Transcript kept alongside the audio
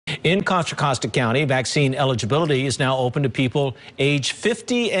In Contra Costa County, vaccine eligibility is now open to people age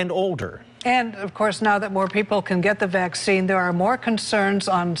 50 and older. And, of course, now that more people can get the vaccine, there are more concerns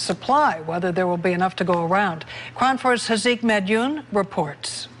on supply, whether there will be enough to go around. KRON 4's Hazik Madyoun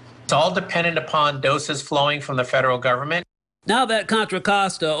reports. It's all dependent upon doses flowing from the federal government. Now that Contra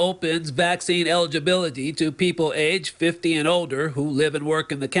Costa opens vaccine eligibility to people age 50 and older who live and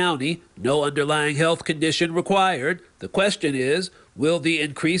work in the county, no underlying health condition required, the question is, will the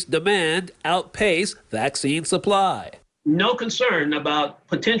increased demand outpace vaccine supply? No concern about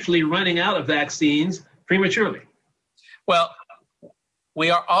potentially running out of vaccines prematurely. Well,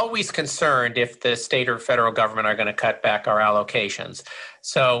 we are always concerned if the state or federal government are going to cut back our allocations.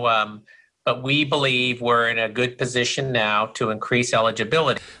 But we believe we're in a good position now to increase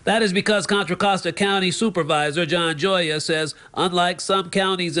eligibility. That is because Contra Costa County Supervisor John Joya says, unlike some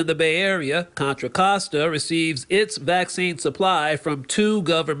counties in the Bay Area, Contra Costa receives its vaccine supply from two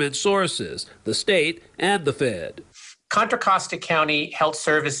government sources, the state and the Fed. Contra Costa County Health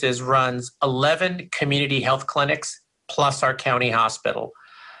Services runs 11 community health clinics plus our county hospital.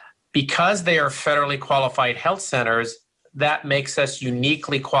 Because they are federally qualified health centers, that makes us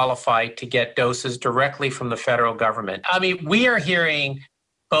uniquely qualified to get doses directly from the federal government. I mean, we are hearing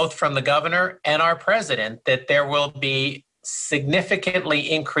both from the governor and our president that there will be significantly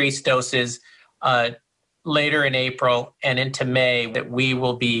increased doses later in April and into May, that we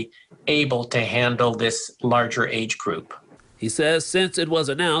will be able to handle this larger age group. He says since it was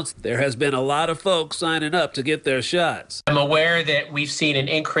announced, there has been a lot of folks signing up to get their shots. I'm aware that we've seen an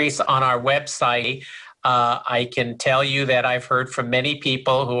increase on our website. I can tell you that I've heard from many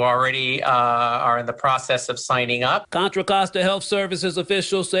people who already are in the process of signing up. Contra Costa Health Services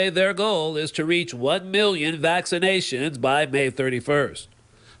officials say their goal is to reach 1 million vaccinations by May 31st.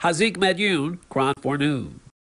 Hazik Madyoun, KRON 4 News.